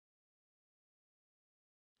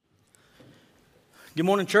Good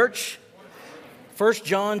morning, church. 1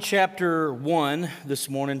 John chapter 1 this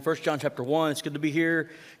morning. 1 John chapter 1. It's good to be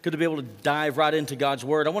here. Good to be able to dive right into God's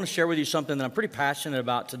Word. I want to share with you something that I'm pretty passionate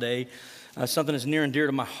about today. Something that's near and dear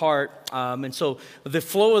to my heart. And so the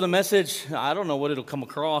flow of the message, I don't know what it'll come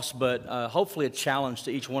across, but hopefully a challenge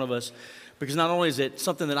to each one of us. Because not only is it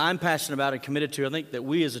something that I'm passionate about and committed to, I think that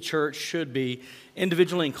we as a church should be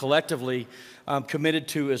individually and collectively committed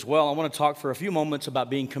to as well. I want to talk for a few moments about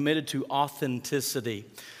being committed to authenticity.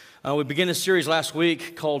 We began a series last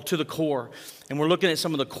week called To the Core, and we're looking at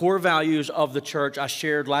some of the core values of the church. I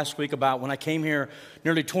shared last week about when I came here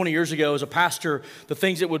nearly 20 years ago as a pastor, the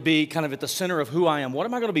things that would be kind of at the center of who I am. What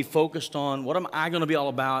am I going to be focused on? What am I going to be all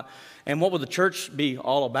about? And what would the church be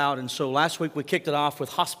all about? And so last week we kicked it off with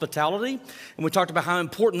hospitality, and we talked about how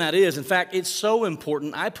important that is. In fact, it's so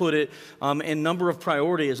important, I put it in number of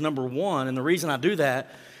priority as number one, and the reason I do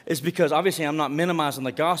that is because obviously I'm not minimizing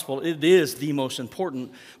the gospel. It is the most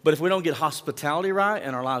important. But if we don't get hospitality right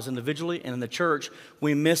in our lives individually and in the church,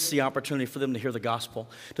 we miss the opportunity for them to hear the gospel.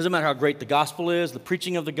 It doesn't matter how great the gospel is, the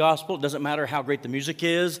preaching of the gospel. It doesn't matter how great the music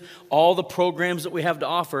is, all the programs that we have to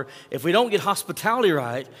offer. If we don't get hospitality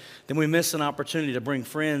right, then we miss an opportunity to bring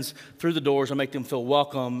friends through the doors and make them feel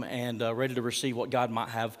welcome and ready to receive what God might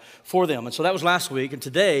have for them. And so that was last week. And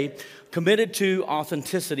today, committed to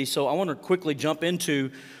authenticity. So I want to quickly jump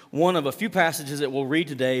into one of a few passages that we'll read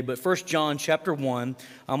today, but 1 John chapter 1,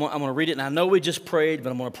 I'm going to read it, and I know we just prayed, but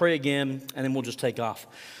I'm going to pray again, and then we'll just take off.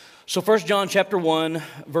 So 1 John chapter 1,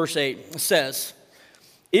 verse 8 says,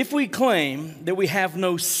 if we claim that we have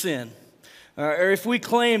no sin, or if we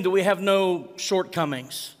claim that we have no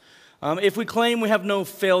shortcomings, if we claim we have no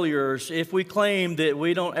failures, if we claim that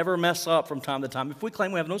we don't ever mess up from time to time, if we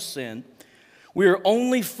claim we have no sin, we are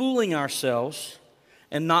only fooling ourselves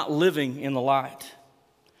and not living in the light.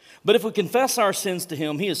 But if we confess our sins to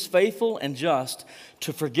Him, He is faithful and just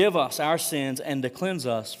to forgive us our sins and to cleanse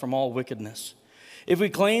us from all wickedness. If we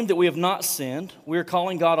claim that we have not sinned, we are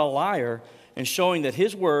calling God a liar and showing that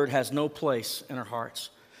His word has no place in our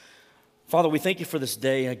hearts. Father, we thank You for this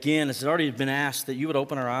day. Again, as has already been asked, that You would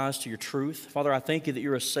open our eyes to Your truth. Father, I thank You that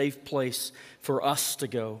You're a safe place for us to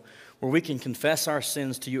go, where we can confess our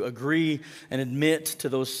sins to You, agree and admit to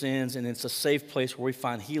those sins, and it's a safe place where we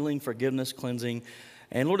find healing, forgiveness, cleansing.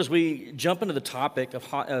 And Lord, as we jump into the topic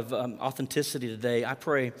of authenticity today, I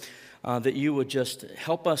pray that You would just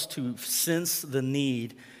help us to sense the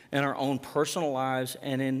need in our own personal lives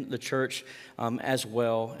and in the church as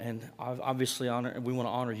well. And obviously, we want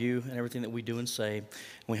to honor You in everything that we do and say. And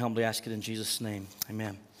we humbly ask it in Jesus' name.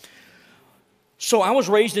 Amen. So I was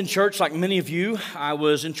raised in church like many of you. I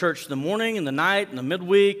was in church in the morning and the night and the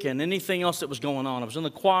midweek and anything else that was going on. I was in the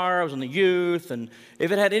choir, I was in the youth, and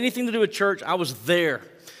if it had anything to do with church, I was there.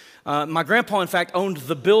 My grandpa, in fact, owned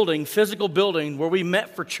the building, physical building, where we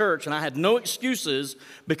met for church, and I had no excuses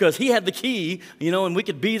because he had the key, and we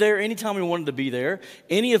could be there anytime we wanted to be there.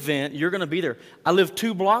 Any event, you're going to be there. I lived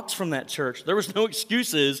 2 blocks from that church. There was no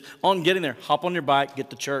excuses on getting there. Hop on your bike, get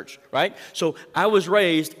to church, right? So I was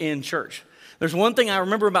raised in church. There's one thing I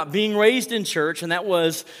remember about being raised in church, and that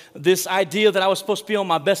was this idea that I was supposed to be on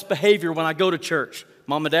my best behavior when I go to church.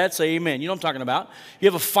 Mom and Dad, say amen. You know what I'm talking about. You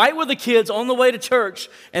have a fight with the kids on the way to church,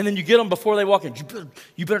 and then you get them before they walk in.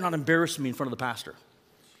 You better not embarrass me in front of the pastor,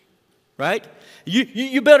 right?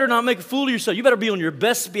 You better not make a fool of yourself. You better be on your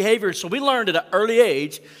best behavior. So we learned at an early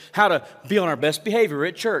age how to be on our best behavior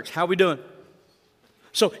at church. How are we doing?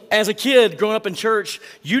 So as a kid growing up in church,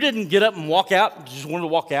 you didn't get up and walk out, you just wanted to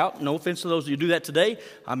walk out. No offense to those who do that today.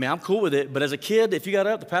 I mean, I'm cool with it. But as a kid, if you got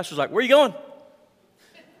up, the pastor's like, where are you going?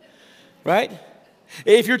 Right?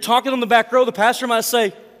 If you're talking on the back row, the pastor might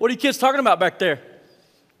say, what are you kids talking about back there?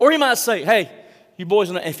 Or he might say, hey, you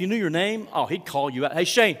boys, if you knew your name, he'd call you out. Hey,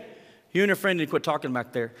 Shane, you and your friend need to quit talking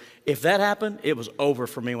back there. If that happened, it was over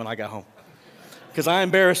for me when I got home. Because I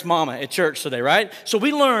embarrassed Mama at church today, right? So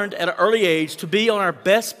we learned at an early age to be on our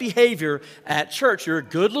best behavior at church. You're a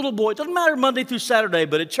good little boy. It doesn't matter Monday through Saturday,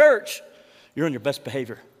 but at church, you're on your best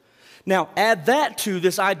behavior. Now, add that to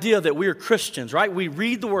this idea that we are Christians, right? We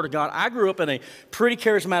read the Word of God. I grew up in a pretty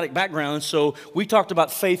charismatic background, so we talked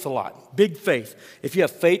about faith a lot, big faith. If you have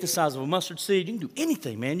faith the size of a mustard seed, you can do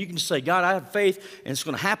anything, man. You can just say, God, I have faith, and it's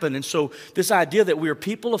going to happen. And so this idea that we are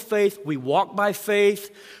people of faith, we walk by faith,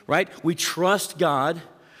 right? We trust God.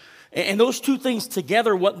 And those two things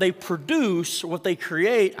together, what they produce, what they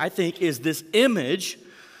create, I think, is this image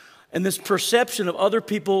and this perception of other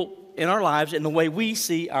people in our lives and the way we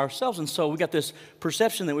see ourselves. And so we got this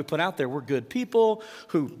perception that we put out there. We're good people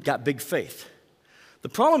who got big faith. The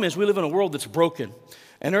problem is we live in a world that's broken.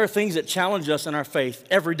 And there are things that challenge us in our faith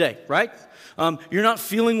every day, right? You're not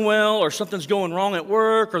feeling well, or something's going wrong at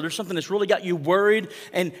work, or there's something that's really got you worried,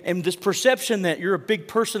 and this perception that you're a big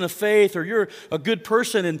person of faith or you're a good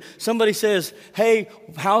person, and somebody says, hey,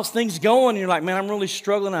 how's things going? And you're like, man, I'm really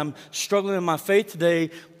struggling. I'm struggling in my faith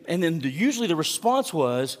today. And then usually the response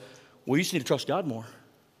was, well, you just need to trust God more.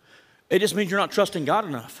 It just means you're not trusting God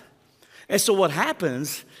enough. And so what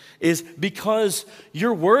happens is, because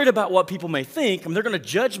you're worried about what people may think, and they're going to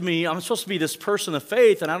judge me, I'm supposed to be this person of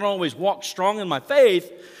faith, and I don't always walk strong in my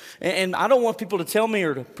faith, and I don't want people to tell me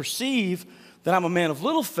or to perceive that I'm a man of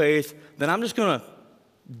little faith, then I'm just going to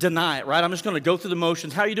deny it, right? I'm just going to go through the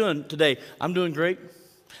motions. How are you doing today? I'm doing great.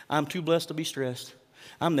 I'm too blessed to be stressed.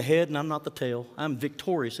 I'm the head and I'm not the tail. I'm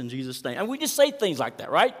victorious in Jesus' name. And we just say things like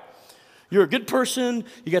that, right? You're a good person.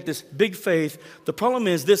 You got this big faith. The problem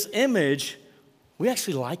is, this image, we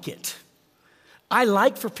actually like it. I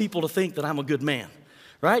like for people to think that I'm a good man,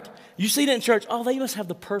 right? You see that in church. Oh, they must have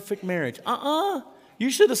the perfect marriage. You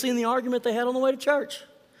should have seen the argument they had on the way to church.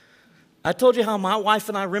 I told you how my wife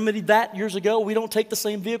and I remedied that years ago. We don't take the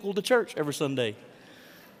same vehicle to church every Sunday.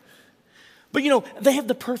 But, they have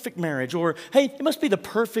the perfect marriage, or, hey, it must be the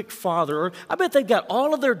perfect father, or I bet they've got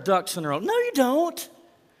all of their ducks in a row. No, you don't.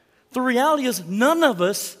 The reality is, none of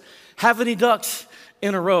us have any ducks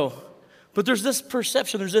in a row. But there's this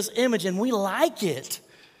perception, there's this image, and we like it.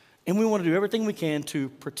 And we want to do everything we can to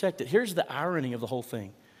protect it. Here's the irony of the whole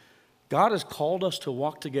thing. God has called us to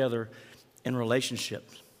walk together in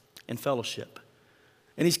relationships and fellowship.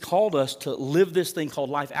 And He's called us to live this thing called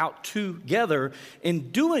life out together.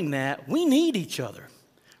 In doing that, we need each other,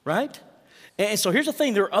 right? And so here's the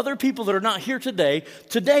thing. There are other people that are not here today.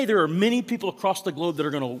 Today, there are many people across the globe that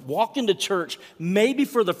are going to walk into church maybe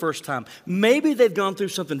for the first time. Maybe they've gone through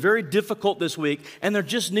something very difficult this week, and they're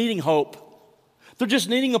just needing hope. They're just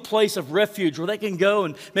needing a place of refuge where they can go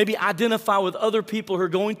and maybe identify with other people who are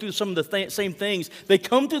going through some of the same things. They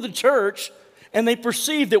come to the church, and they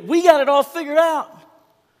perceive that we got it all figured out,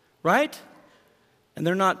 right? And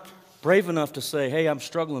they're not brave enough to say, hey, I'm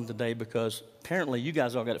struggling today because apparently you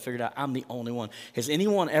guys all got it figured out. I'm the only one. Has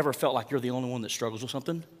anyone ever felt like you're the only one that struggles with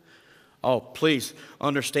something? Oh, please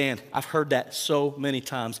understand. I've heard that so many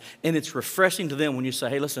times. And it's refreshing to them when you say,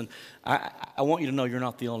 hey, listen, I want you to know you're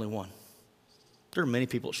not the only one. There are many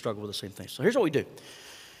people that struggle with the same thing. So here's what we do.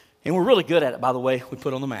 And we're really good at it, by the way. We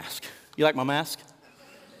put on the mask. You like my mask?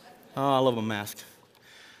 Oh, I love my mask.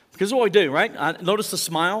 Because what we do, right? I notice the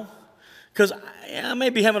smile. Because I may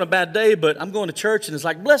be having a bad day, but I'm going to church and it's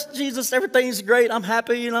like, bless Jesus, everything's great. I'm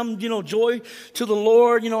happy and I'm, joy to the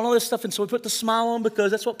Lord, and all this stuff. And so we put the smile on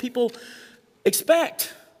because that's what people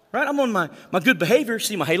expect, right? I'm on my good behavior.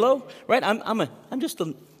 See my halo, right? I'm just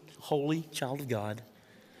a holy child of God,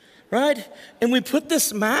 right? And we put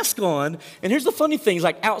this mask on. And here's the funny thing. It's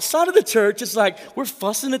like outside of the church, it's like we're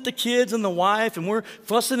fussing at the kids and the wife and we're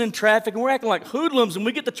fussing in traffic and we're acting like hoodlums. And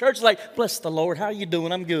we get to church like, bless the Lord. How are you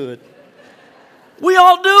doing? I'm good. We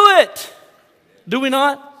all do it, do we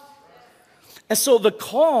not? And so the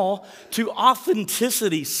call to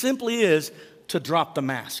authenticity simply is to drop the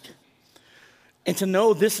mask and to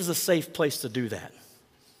know this is a safe place to do that.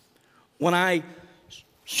 When I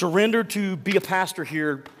surrendered to be a pastor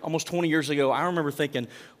here almost 20 years ago, I remember thinking,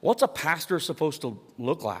 what's a pastor supposed to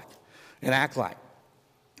look like and act like?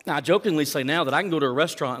 Now, I jokingly say now that I can go to a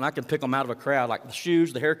restaurant and I can pick them out of a crowd, like the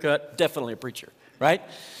shoes, the haircut, definitely a preacher, right?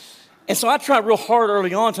 And so I tried real hard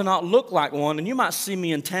early on to not look like one, and you might see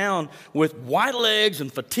me in town with white legs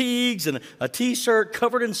and fatigues and a T-shirt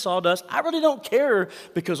covered in sawdust. I really don't care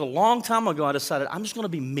because a long time ago I decided I'm just going to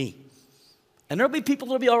be me. And there'll be people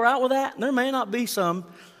that'll be all right with that, and there may not be some,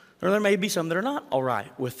 or there may be some that are not all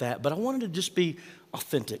right with that. But I wanted to just be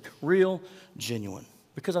authentic, real, genuine,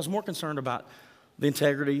 because I was more concerned about the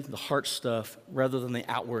integrity, the heart stuff, rather than the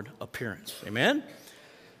outward appearance. Amen?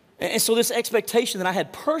 And so this expectation that I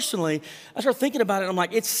had personally, I started thinking about it, and I'm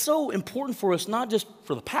like, it's so important for us, not just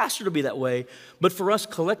for the pastor to be that way, but for us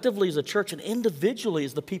collectively as a church and individually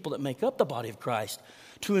as the people that make up the body of Christ,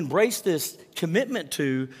 to embrace this commitment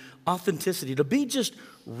to authenticity, to be just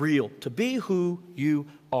real, to be who you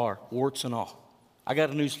are, warts and all. I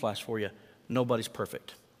got a newsflash for you. Nobody's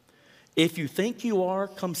perfect. If you think you are,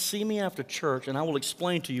 come see me after church, and I will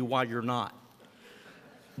explain to you why you're not.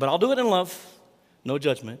 But I'll do it in love. No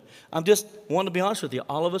judgment. I'm just wanting to be honest with you.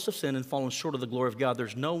 All of us have sinned and fallen short of the glory of God.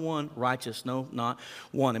 There's no one righteous, no, not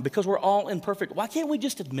one. And because we're all imperfect, why can't we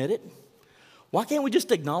just admit it? Why can't we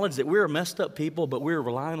just acknowledge that we're a messed up people, but we're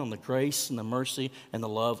relying on the grace and the mercy and the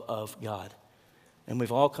love of God? And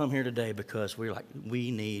we've all come here today because we're like,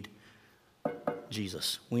 we need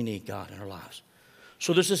Jesus. We need God in our lives.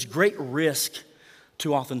 So there's this great risk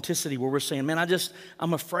to authenticity where we're saying, man,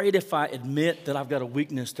 I'm afraid if I admit that I've got a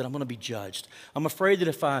weakness that I'm going to be judged. I'm afraid that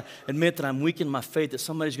if I admit that I'm weak in my faith that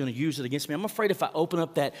somebody's going to use it against me. I'm afraid if I open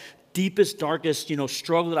up that deepest, darkest,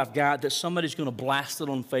 struggle that I've got that somebody's going to blast it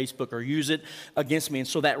on Facebook or use it against me. And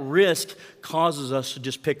so that risk causes us to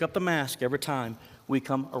just pick up the mask every time we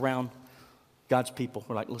come around God's people.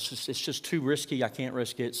 We're like, it's just too risky. I can't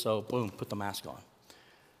risk it. So boom, put the mask on.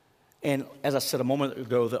 And as I said a moment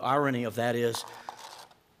ago, the irony of that is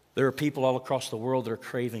there are people all across the world that are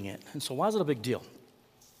craving it. And so why is it a big deal?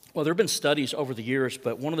 Well, there have been studies over the years,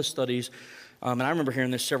 but one of the studies, and I remember hearing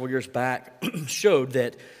this several years back, showed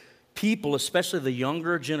that people, especially the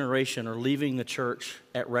younger generation, are leaving the church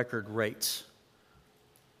at record rates.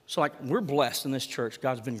 So we're blessed in this church.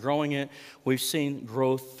 God's been growing it. We've seen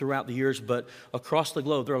growth throughout the years, but across the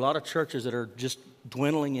globe, there are a lot of churches that are just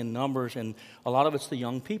dwindling in numbers, and a lot of it's the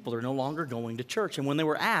young people. They're no longer going to church. And when they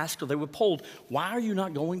were asked or they were polled, why are you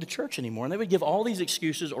not going to church anymore? And they would give all these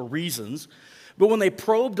excuses or reasons. But when they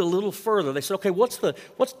probed a little further, they said, okay, what's the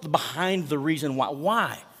behind the reason why?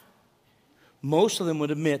 Why? Most of them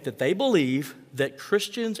would admit that they believe that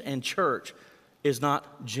Christians and church is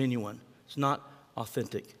not genuine. It's not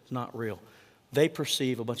authentic. It's not real. They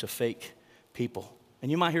perceive a bunch of fake people.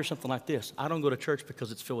 And you might hear something like this: I don't go to church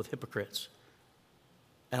because it's filled with hypocrites.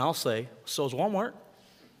 And I'll say, so is Walmart.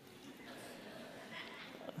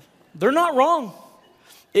 They're not wrong.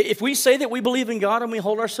 If we say that we believe in God and we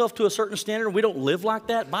hold ourselves to a certain standard and we don't live like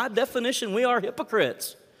that, by definition, we are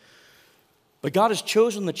hypocrites. But God has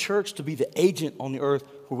chosen the church to be the agent on the earth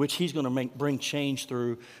for which He's going to bring change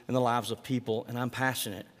through in the lives of people. And I'm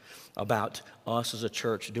passionate about us as a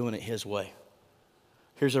church doing it His way.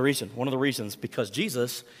 Here's the reason. One of the reasons, because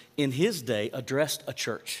Jesus, in His day, addressed a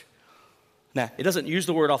church. Now, it doesn't use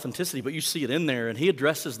the word authenticity, but you see it in there, and He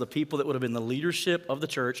addresses the people that would have been the leadership of the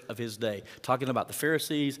church of His day, talking about the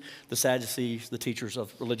Pharisees, the Sadducees, the teachers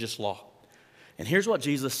of religious law. And here's what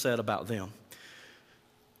Jesus said about them.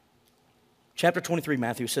 Chapter 23,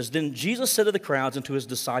 Matthew says, Then Jesus said to the crowds and to His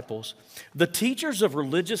disciples, The teachers of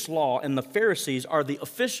religious law and the Pharisees are the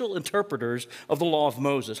official interpreters of the law of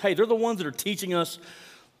Moses. Hey, they're the ones that are teaching us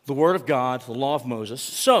the Word of God, the law of Moses.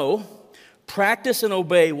 So, practice and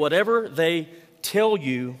obey whatever they tell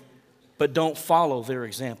you, but don't follow their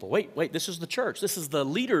example. Wait, this is the church. This is the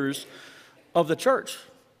leaders of the church.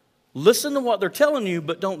 Listen to what they're telling you,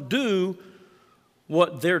 but don't do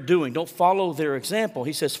what they're doing. Don't follow their example.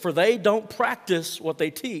 He says, for they don't practice what they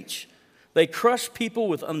teach. They crush people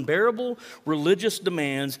with unbearable religious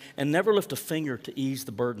demands and never lift a finger to ease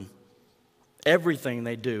the burden. Everything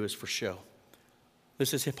they do is for show.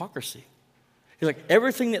 This is hypocrisy. He's like,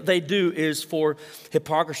 everything that they do is for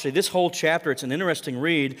hypocrisy. This whole chapter, it's an interesting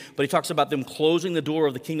read, but he talks about them closing the door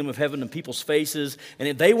of the kingdom of heaven in people's faces,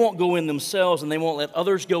 and they won't go in themselves, and they won't let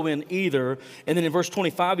others go in either. And then in verse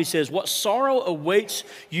 25, he says, what sorrow awaits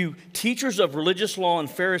you, teachers of religious law and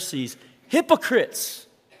Pharisees, hypocrites.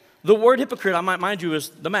 The word hypocrite, I might mind you, is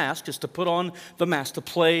the mask, is to put on the mask, to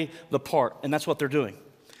play the part, and that's what they're doing.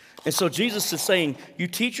 And so Jesus is saying, you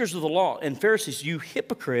teachers of the law and Pharisees, you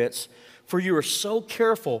hypocrites, for you are so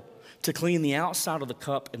careful to clean the outside of the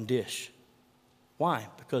cup and dish. Why?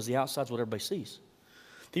 Because the outside is what everybody sees.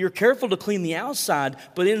 That you're careful to clean the outside,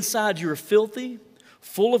 but inside you are filthy,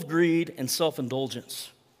 full of greed and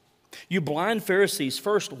self-indulgence. You blind Pharisees,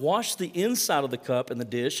 first wash the inside of the cup and the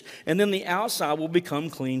dish, and then the outside will become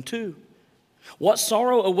clean too. What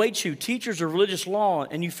sorrow awaits you, teachers of religious law,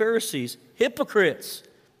 and you Pharisees, hypocrites!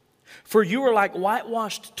 For you are like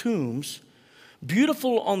whitewashed tombs,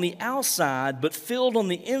 beautiful on the outside, but filled on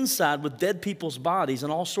the inside with dead people's bodies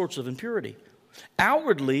and all sorts of impurity.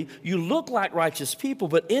 Outwardly, you look like righteous people,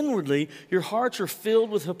 but inwardly, your hearts are filled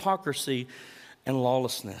with hypocrisy and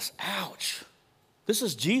lawlessness. Ouch. This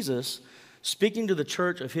is Jesus speaking to the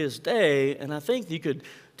church of His day, and I think you could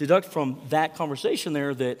deduct from that conversation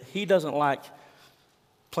there that He doesn't like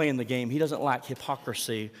playing the game. He doesn't like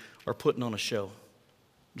hypocrisy or putting on a show.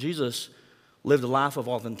 Jesus lived a life of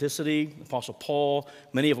authenticity. Apostle Paul,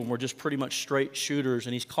 many of them were just pretty much straight shooters,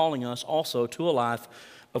 and he's calling us also to a life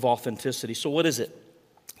of authenticity. So what is it?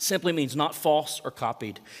 Simply means not false or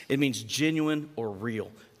copied. It means genuine or real.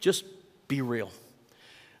 Just be real.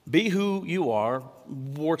 Be who you are,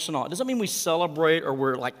 warts and all. It doesn't mean we celebrate or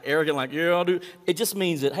we're like arrogant, like, yeah, I'll do. It just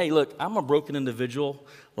means that, hey, look, I'm a broken individual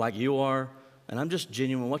like you are, and I'm just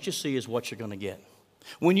genuine. What you see is what you're going to get.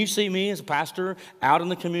 When you see me as a pastor out in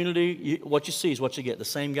the community, what you see is what you get. The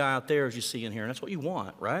same guy out there as you see in here. And that's what you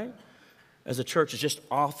want, right? As a church, it's just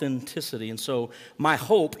authenticity. And so my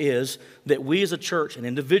hope is that we as a church and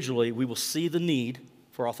individually, we will see the need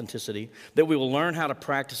for authenticity, that we will learn how to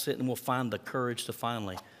practice it and we'll find the courage to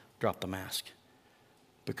finally drop the mask.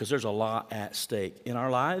 Because there's a lot at stake in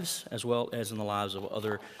our lives as well as in the lives of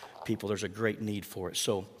other people. There's a great need for it.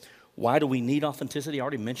 So why do we need authenticity? I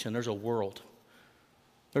already mentioned there's a world.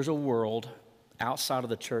 There's a world outside of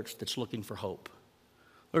the church that's looking for hope.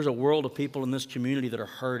 There's a world of people in this community that are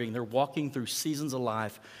hurting. They're walking through seasons of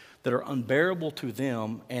life that are unbearable to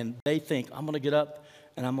them, and they think, I'm going to get up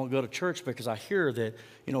and I'm going to go to church because I hear that,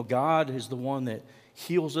 God is the one that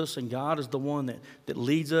heals us, and God is the one that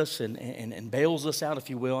leads us and bails us out, if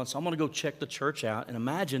you will. And so I'm going to go check the church out. And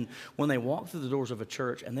imagine when they walk through the doors of a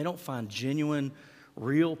church and they don't find genuine,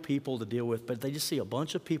 real people to deal with, but they just see a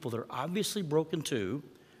bunch of people that are obviously broken too,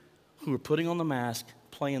 who are putting on the mask,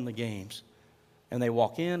 playing the games. And they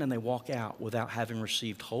walk in and they walk out without having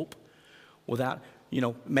received hope, without,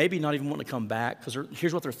 maybe not even wanting to come back, because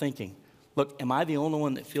here's what they're thinking. Look, am I the only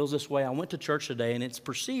one that feels this way? I went to church today, and it's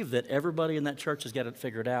perceived that everybody in that church has got it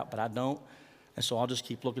figured out, but I don't. And so I'll just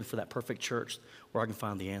keep looking for that perfect church where I can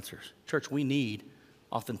find the answers. Church, we need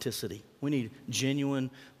authenticity. We need genuine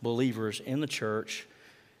believers in the church,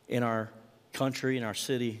 in our country, in our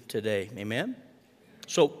city today. Amen?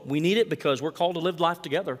 So we need it because we're called to live life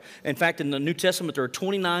together. In fact, in the New Testament, there are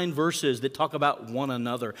 29 verses that talk about one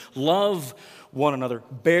another. Love one another.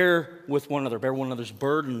 Bear with one another. Bear one another's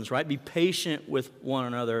burdens, right? Be patient with one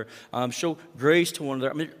another. Show grace to one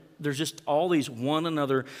another. I mean, there's just all these one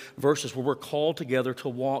another verses where we're called together to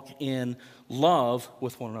walk in love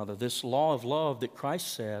with one another. This law of love that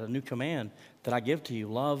Christ said, a new command that I give to you,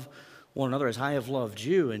 love one another as I have loved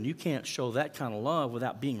you. And you can't show that kind of love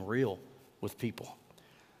without being real with people.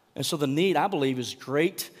 And so the need, I believe, is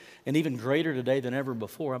great and even greater today than ever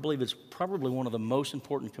before. I believe it's probably one of the most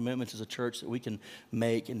important commitments as a church that we can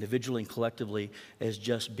make individually and collectively as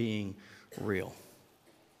just being real.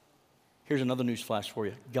 Here's another news flash for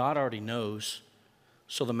you. God already knows,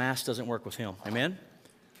 so the mask doesn't work with him. Amen?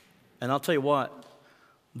 And I'll tell you what,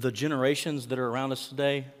 the generations that are around us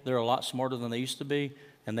today, they're a lot smarter than they used to be,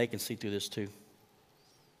 and they can see through this too.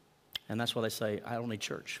 And that's why they say, I don't need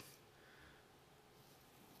church.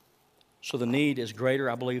 So the need is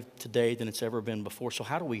greater, I believe, today than it's ever been before. So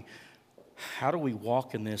how do we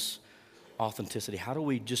walk in this authenticity? How do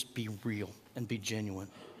we just be real and be genuine?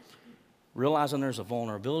 Realizing there's a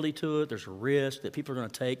vulnerability to it, there's a risk that people are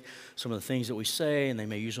going to take some of the things that we say and they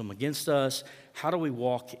may use them against us. How do we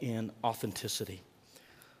walk in authenticity?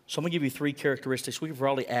 So I'm going to give you 3 characteristics. We could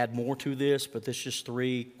probably add more to this, but this is just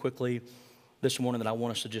 3 quickly this morning that I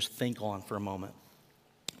want us to just think on for a moment.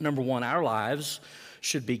 Number 1, our lives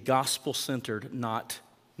should be gospel-centered, not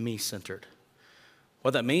me-centered.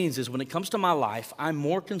 What that means is when it comes to my life, I'm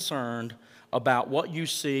more concerned about what you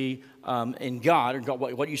see in God, or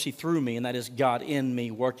what you see through me, and that is God in me,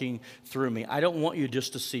 working through me. I don't want you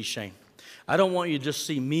just to see Shane. I don't want you to just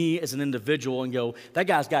see me as an individual and go, that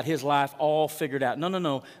guy's got his life all figured out.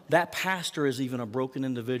 No. That pastor is even a broken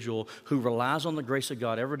individual who relies on the grace of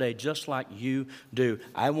God every day just like you do.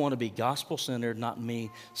 I want to be gospel-centered, not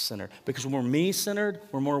me-centered. Because when we're me-centered,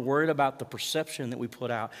 we're more worried about the perception that we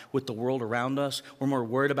put out with the world around us. We're more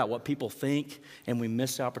worried about what people think, and we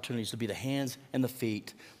miss opportunities to be the hands and the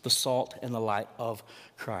feet, the salt and the light of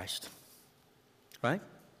Christ. Right?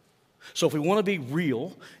 So if we want to be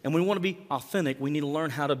real and we want to be authentic, we need to learn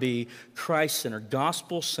how to be Christ-centered,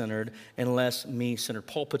 gospel-centered, and less me-centered.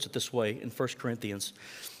 Paul puts it this way in 1 Corinthians.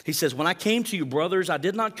 He says, when I came to you, brothers, I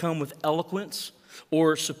did not come with eloquence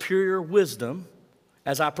or superior wisdom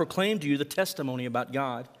as I proclaimed to you the testimony about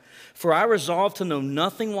God. For I resolved to know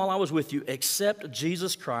nothing while I was with you except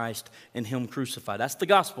Jesus Christ and him crucified. That's the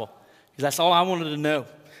gospel, because that's all I wanted to know.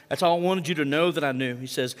 That's all I wanted you to know that I knew. He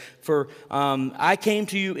says, for I came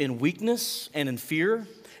to you in weakness and in fear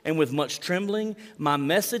and with much trembling. My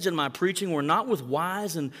message and my preaching were not with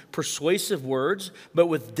wise and persuasive words, but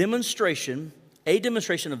with a demonstration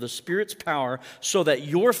of the Spirit's power, so that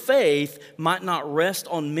your faith might not rest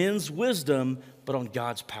on men's wisdom, but on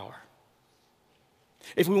God's power.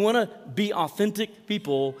 If we want to be authentic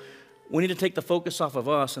people, we need to take the focus off of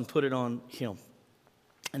us and put it on him.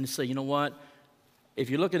 And to say, you know what? If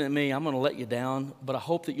you're looking at me, I'm going to let you down, but I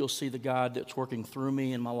hope that you'll see the God that's working through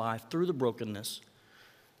me in my life, through the brokenness,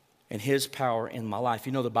 and his power in my life.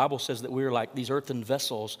 You know, the Bible says that we're like these earthen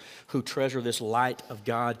vessels who treasure this light of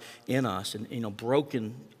God in us. And,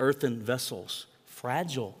 broken earthen vessels,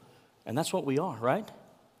 fragile. And that's what we are, right?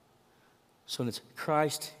 So it's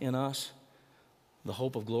Christ in us, the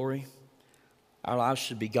hope of glory. Our lives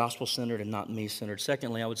should be gospel-centered and not me-centered.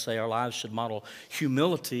 Secondly, I would say our lives should model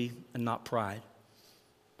humility and not pride.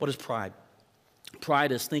 What is pride?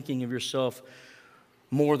 Pride is thinking of yourself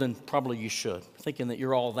more than probably you should, thinking that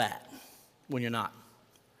you're all that when you're not.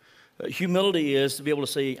 Humility is to be able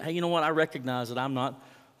to say, hey, you know what? I recognize that I'm not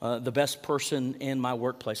the best person in my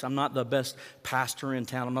workplace. I'm not the best pastor in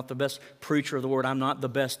town. I'm not the best preacher of the word. I'm not the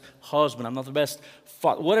best husband. I'm not the best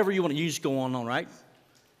father. Whatever you want to use, go on, right?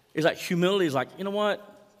 It's like humility is like, you know what?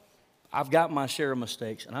 I've got my share of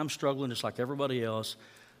mistakes, and I'm struggling just like everybody else,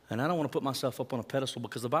 and I don't want to put myself up on a pedestal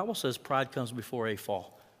because the Bible says pride comes before a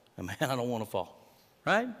fall. And man, I don't want to fall,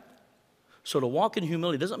 right? So to walk in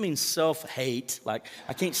humility doesn't mean self-hate, like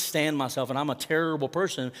I can't stand myself and I'm a terrible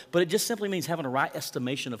person, but it just simply means having a right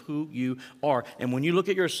estimation of who you are. And when you look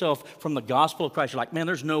at yourself from the gospel of Christ, you're like, man,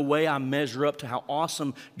 there's no way I measure up to how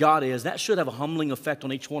awesome God is. That should have a humbling effect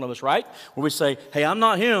on each one of us, right? Where we say, hey, I'm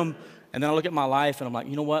not him. And then I look at my life and I'm like,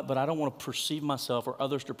 you know what? But I don't want to perceive myself or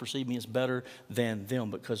others to perceive me as better than them,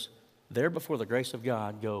 because there before the grace of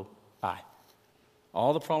God go I.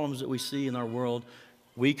 All the problems that we see in our world,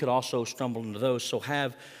 we could also stumble into those. So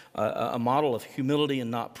have a model of humility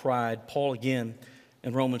and not pride. Paul again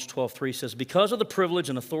in Romans 12:3 says, because of the privilege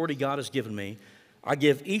and authority God has given me, I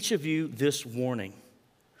give each of you this warning.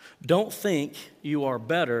 Don't think you are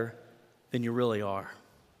better than you really are.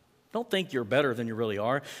 Don't think you're better than you really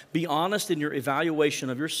are. Be honest in your evaluation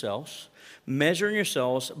of yourselves, measuring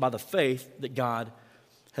yourselves by the faith that God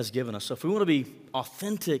has given us. So if we want to be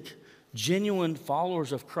authentic, genuine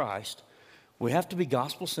followers of Christ, we have to be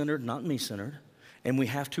gospel-centered, not me-centered, and we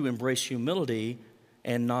have to embrace humility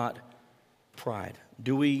and not pride.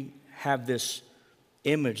 Do we have this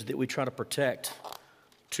image that we try to protect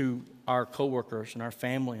to our coworkers and our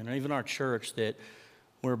family and even our church that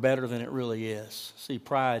we're better than it really is? See,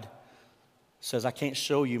 pride says, I can't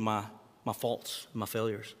show you my faults, my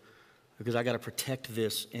failures, because I got to protect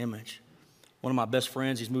this image. One of my best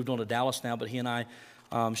friends, he's moved on to Dallas now, but he and I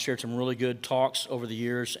shared some really good talks over the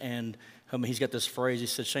years, and he's got this phrase. He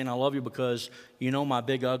said, Shane, I love you because you know my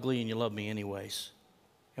big ugly and you love me anyways.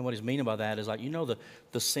 And what he's meaning by that is like, you know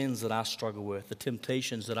the sins that I struggle with, the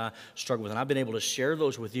temptations that I struggle with, and I've been able to share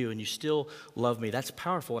those with you, and you still love me. That's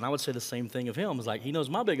powerful. And I would say the same thing of him. It's like he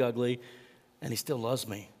knows my big ugly, and he still loves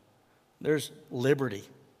me. There's liberty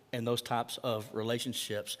in those types of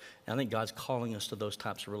relationships, and I think God's calling us to those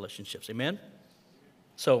types of relationships. Amen?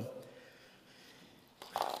 So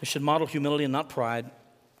we should model humility and not pride.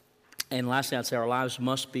 And lastly, I'd say our lives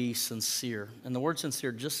must be sincere. And the word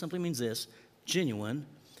sincere just simply means this: genuine,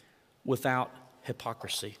 without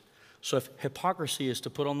hypocrisy. So if hypocrisy is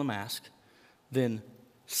to put on the mask, then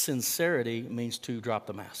sincerity means to drop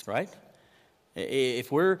the mask, right?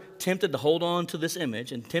 If we're tempted to hold on to this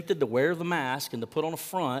image and tempted to wear the mask and to put on a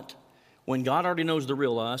front when God already knows the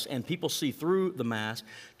real us and people see through the mask,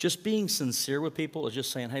 just being sincere with people is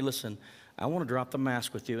just saying, hey, listen, I want to drop the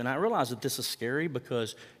mask with you. And I realize that this is scary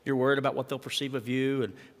because you're worried about what they'll perceive of you,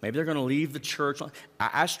 and maybe they're going to leave the church.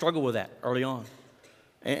 I struggle with that early on.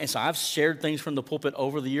 And so I've shared things from the pulpit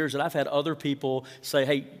over the years that I've had other people say,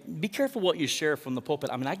 hey, be careful what you share from the pulpit.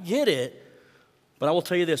 I mean, I get it, but I will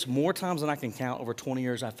tell you this, more times than I can count over 20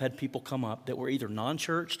 years, I've had people come up that were either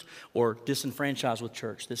non-churched or disenfranchised with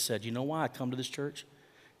church that said, you know why I come to this church?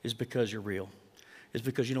 Is because you're real. It's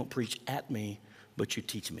because you don't preach at me, but you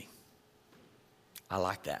teach me. I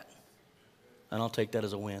like that, and I'll take that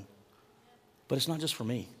as a win. But it's not just for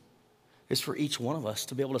me. It's for each one of us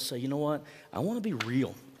to be able to say, you know what? I want to be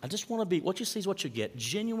real. I just want to be, what you see is what you get.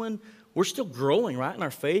 Genuine. We're still growing, right, in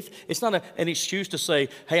our faith. It's not an excuse to say,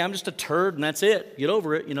 hey, I'm just a turd and that's it. Get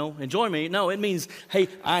over it, enjoy me. No, it means, hey,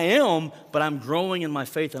 I am, but I'm growing in my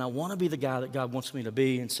faith and I want to be the guy that God wants me to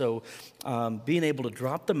be. And so being able to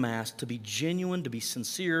drop the mask, to be genuine, to be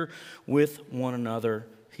sincere with one another.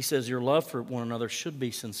 He says your love for one another should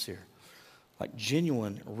be sincere, like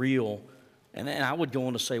genuine, real. And I would go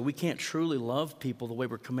on to say we can't truly love people the way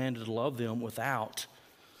we're commanded to love them without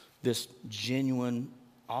this genuine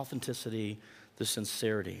authenticity, the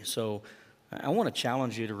sincerity. So I want to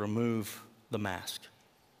challenge you to remove the mask.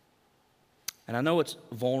 And I know it's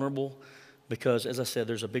vulnerable because, as I said,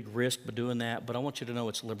 there's a big risk by doing that, but I want you to know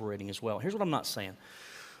it's liberating as well. Here's what I'm not saying.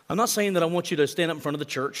 I'm not saying that I want you to stand up in front of the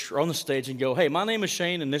church or on the stage and go, hey, my name is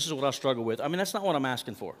Shane and this is what I struggle with. I mean, that's not what I'm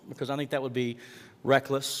asking for, because I think that would be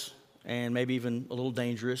reckless and maybe even a little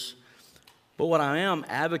dangerous. But what I am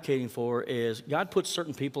advocating for is God puts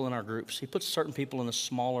certain people in our groups. He puts certain people in the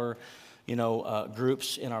smaller,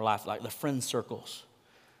 groups in our life, like the friend circles.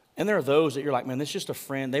 And there are those that you're like, man, this is just a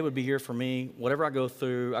friend. They would be here for me. Whatever I go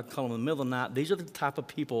through, I call them in the middle of the night. These are the type of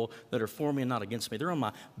people that are for me and not against me. They're on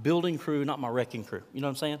my building crew, not my wrecking crew. You know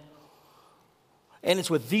what I'm saying? And it's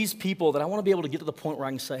with these people that I want to be able to get to the point where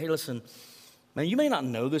I can say, hey, listen, man, you may not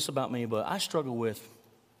know this about me, but I struggle with,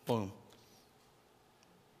 boom.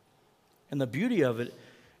 And the beauty of it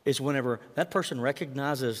is whenever that person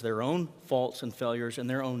recognizes their own faults and failures and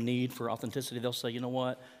their own need for authenticity, they'll say, you know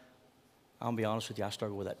what? I'll be honest with you, I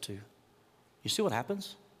struggle with that too. You see what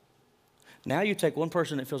happens? Now you take one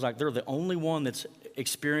person that feels like they're the only one that's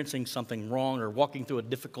experiencing something wrong or walking through a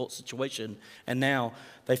difficult situation, and now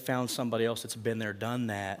they found somebody else that's been there, done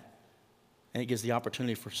that. And it gives the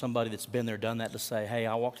opportunity for somebody that's been there, done that to say, hey,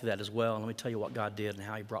 I walked through that as well, and let me tell you what God did and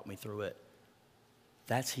how he brought me through it.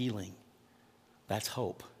 That's healing. That's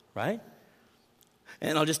hope, right?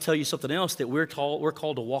 And I'll just tell you something else, that we're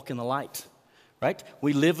called to walk in the light, right?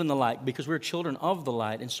 We live in the light because we're children of the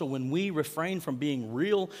light. And so when we refrain from being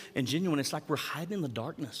real and genuine, it's like we're hiding in the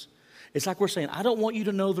darkness. It's like we're saying, I don't want you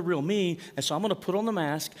to know the real me, and so I'm going to put on the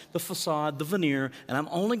mask, the facade, the veneer, and I'm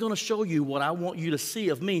only going to show you what I want you to see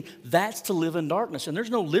of me. That's to live in darkness, and there's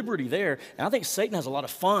no liberty there. And I think Satan has a lot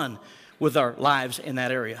of fun with our lives in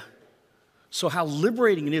that area. So how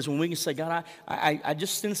liberating it is when we can say, God, I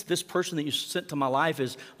just sense this person that you sent to my life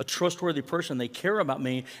is a trustworthy person. They care about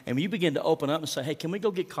me. And when you begin to open up and say, hey, can we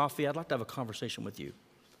go get coffee? I'd like to have a conversation with you.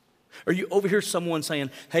 Or you overhear someone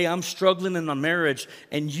saying, hey, I'm struggling in my marriage,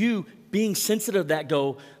 and you being sensitive to that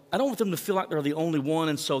go, I don't want them to feel like they're the only one,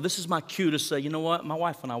 and so this is my cue to say, you know what, my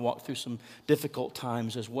wife and I walked through some difficult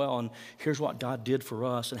times as well, and here's what God did for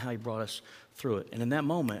us and how he brought us through it. And in that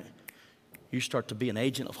moment, you start to be an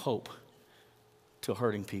agent of hope to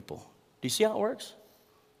hurting people. Do you see how it works?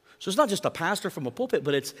 So it's not just a pastor from a pulpit,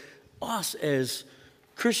 but it's us as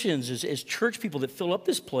Christians, as church people that fill up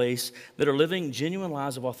this place that are living genuine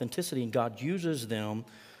lives of authenticity, and God uses them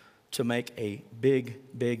to make a big,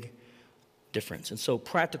 big difference. And so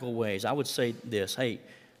practical ways, I would say this, hey,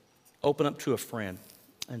 open up to a friend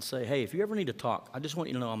and say, hey, if you ever need to talk, I just want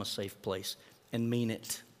you to know I'm a safe place, and mean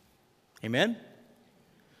it. Amen?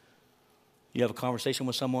 You have a conversation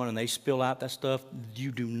with someone and they spill out that stuff,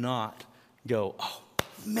 you do not go, oh,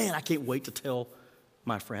 man, I can't wait to tell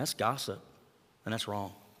my friend. That's gossip, and that's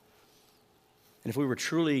wrong. And if we were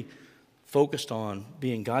truly focused on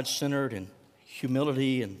being God-centered and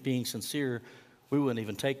humility and being sincere, we wouldn't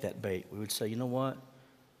even take that bait. We would say, you know what?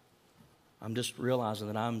 I'm just realizing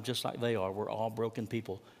that I'm just like they are. We're all broken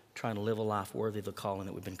people trying to live a life worthy of the calling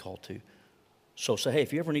that we've been called to. So say, hey,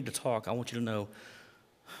 if you ever need to talk, I want you to know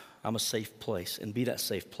I'm a safe place, and be that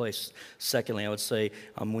safe place. Secondly, I would say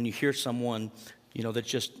when you hear someone, that's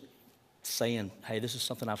just saying, hey, this is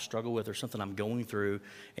something I've struggled with or something I'm going through,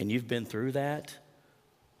 and you've been through that,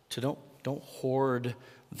 don't hoard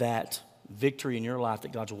that victory in your life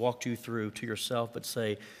that God's walked you through to yourself, but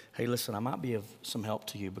say, hey, listen, I might be of some help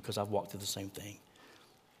to you because I've walked through the same thing.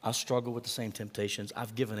 I struggle with the same temptations.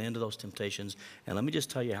 I've given in to those temptations, and let me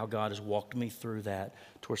just tell you how God has walked me through that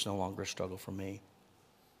to where it's no longer a struggle for me.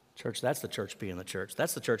 Church, that's the church being the church.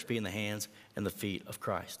 That's the church being the hands and the feet of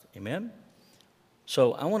Christ. Amen?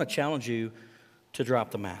 So I want to challenge you to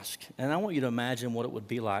drop the mask. And I want you to imagine what it would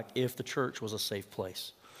be like if the church was a safe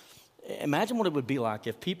place. Imagine what it would be like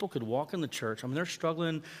if people could walk in the church. I mean, they're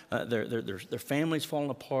struggling. Their family's falling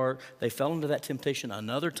apart. They fell into that temptation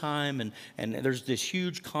another time, and there's this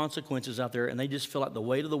huge consequences out there, and they just feel like the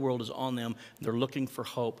weight of the world is on them. They're looking for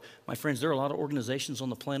hope. My friends, there are a lot of organizations on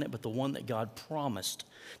the planet, but the one that God promised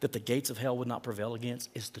that the gates of hell would not prevail against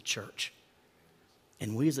is the church.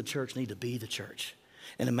 And we as a church need to be the church.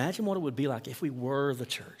 And imagine what it would be like if we were the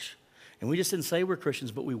church. And we just didn't say we're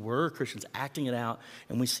Christians, but we were Christians acting it out.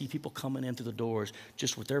 And we see people coming in through the doors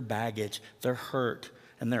just with their baggage, their hurt,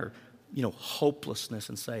 and their, hopelessness,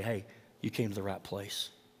 and say, hey, you came to the right place.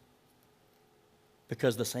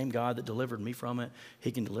 Because the same God that delivered me from it,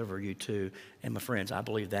 he can deliver you too. And my friends, I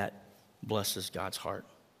believe that blesses God's heart.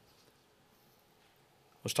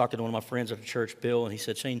 I was talking to one of my friends at the church, Bill, and he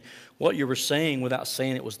said, Shane, what you were saying without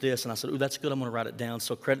saying it was this. And I said, ooh, that's good. I'm going to write it down.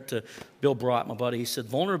 So credit to Bill Brott, my buddy. He said,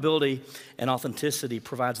 vulnerability and authenticity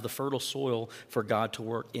provides the fertile soil for God to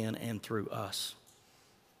work in and through us.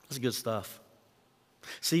 That's good stuff.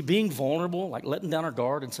 See, being vulnerable, like letting down our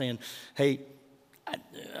guard and saying, hey,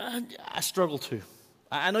 I struggle too.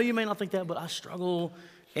 I know you may not think that, but I struggle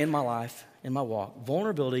in my life, in my walk.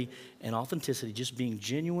 Vulnerability and authenticity, just being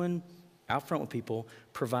genuine out front with people,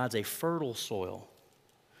 provides a fertile soil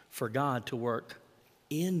for God to work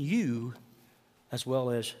in you as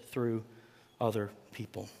well as through other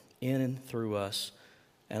people, in and through us.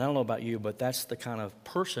 And I don't know about you, but that's the kind of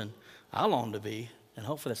person I long to be, and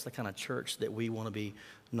hopefully that's the kind of church that we want to be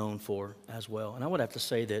known for as well. And I would have to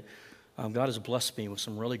say that God has blessed me with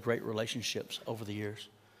some really great relationships over the years.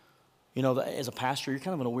 You know, as a pastor, you're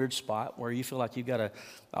kind of in a weird spot where you feel like you've got to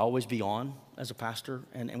always be on as a pastor,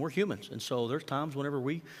 and we're humans. And so there's times whenever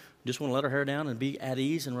we just want to let our hair down and be at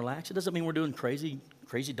ease and relax. It doesn't mean we're doing crazy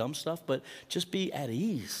dumb stuff, but just be at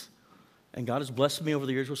ease. And God has blessed me over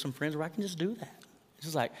the years with some friends where I can just do that. It's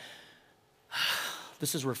just like,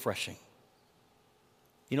 this is refreshing.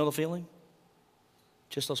 You know the feeling?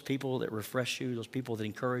 Just those people that refresh you, those people that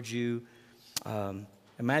encourage you.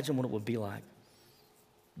 Imagine what it would be like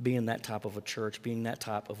being that type of a church, being that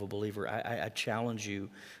type of a believer. I challenge you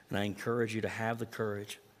and I encourage you to have the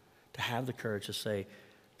courage to say,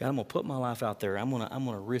 God, I'm going to put my life out there. I'm going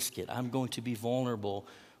to risk it. I'm going to be vulnerable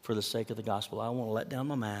for the sake of the gospel. I want to let down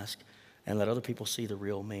my mask and let other people see the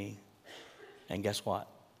real me. And guess what?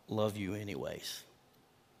 Love you anyways.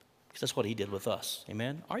 Because that's what he did with us.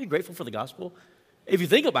 Amen? Are you grateful for the gospel? If you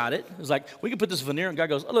think about it, it's like we could put this veneer and God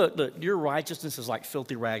goes, look, your righteousness is like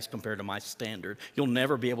filthy rags compared to my standard. You'll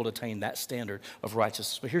never be able to attain that standard of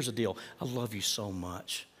righteousness. But here's the deal. I love you so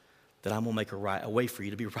much that I'm going to make a way for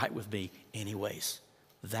you to be right with me anyways.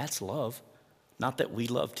 That's love. Not that we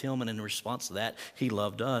loved him, and in response to that, he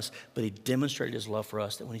loved us, but he demonstrated his love for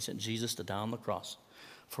us that when he sent Jesus to die on the cross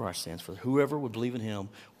for our sins, for whoever would believe in him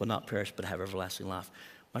would not perish but have everlasting life.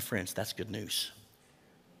 My friends, that's good news.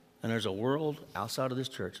 And there's a world outside of this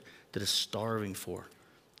church that is starving for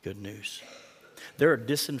good news. There are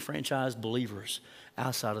disenfranchised believers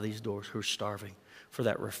outside of these doors who are starving for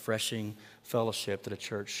that refreshing fellowship that a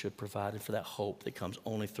church should provide and for that hope that comes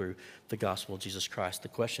only through the gospel of Jesus Christ. The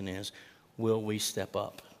question is, will we step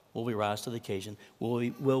up? Will we rise to the occasion?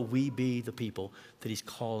 Will we be the people that he's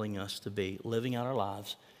calling us to be, living out our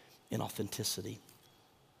lives in authenticity?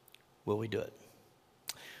 Will we do it?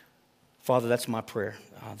 Father, that's my prayer,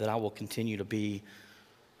 that I will continue to be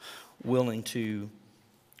willing to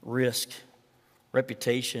risk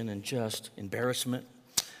reputation and just embarrassment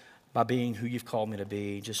by being who you've called me to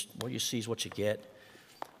be. Just what you see is what you get.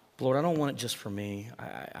 Lord, I don't want it just for me.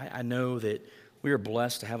 I know that we are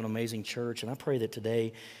blessed to have an amazing church, and I pray that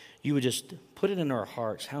today you would just put it in our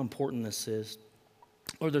hearts how important this is.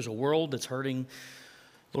 Lord, there's a world that's hurting,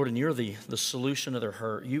 Lord, and you're the solution to their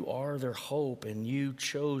hurt. You are their hope, and you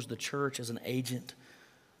chose the church as an agent,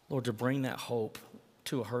 Lord, to bring that hope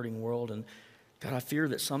to a hurting world. And God, I fear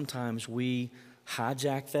that sometimes we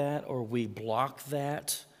hijack that or we block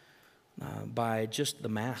that by just the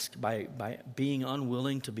mask, by being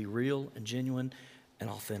unwilling to be real and genuine and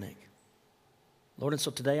authentic. Lord, and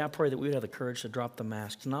so today I pray that we would have the courage to drop the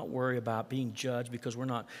mask, to not worry about being judged because we're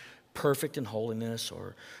not perfect in holiness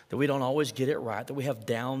or that we don't always get it right, that we have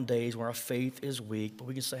down days where our faith is weak, but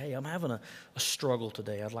we can say, hey, I'm having a struggle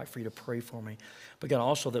today. I'd like for you to pray for me. But God,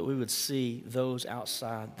 also that we would see those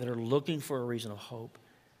outside that are looking for a reason of hope.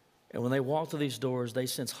 And when they walk through these doors, they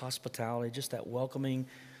sense hospitality, just that welcoming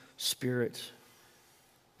spirit.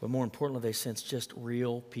 But more importantly, they sense just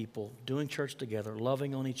real people doing church together,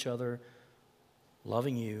 loving on each other,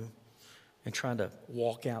 loving you, and trying to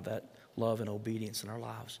walk out that love and obedience in our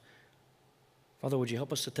lives. Father, would you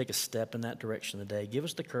help us to take a step in that direction today? Give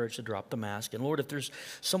us the courage to drop the mask. And Lord, if there's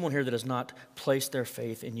someone here that has not placed their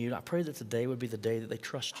faith in you, I pray that today would be the day that they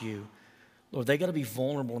trust you. Lord, they got to be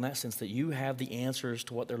vulnerable in that sense that you have the answers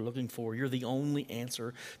to what they're looking for. You're the only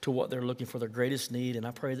answer to what they're looking for, their greatest need. And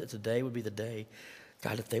I pray that today would be the day,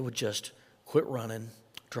 God, if they would just quit running,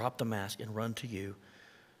 drop the mask, and run to you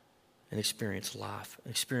and experience life,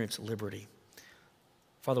 and experience liberty.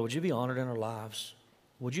 Father, would you be honored in our lives?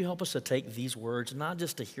 Would you help us to take these words, not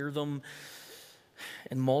just to hear them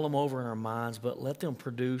and mull them over in our minds, but let them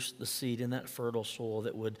produce the seed in that fertile soil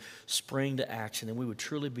that would spring to action, and we would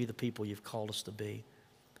truly be the people you've called us to be.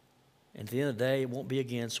 And at the end of the day, it won't be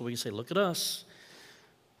again, so we can say, look at us.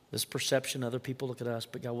 This perception, other people look at us,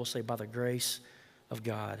 but God will say, by the grace of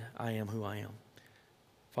God, I am who I am.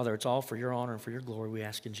 Father, it's all for your honor and for your glory, we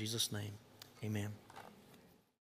ask in Jesus' name. Amen.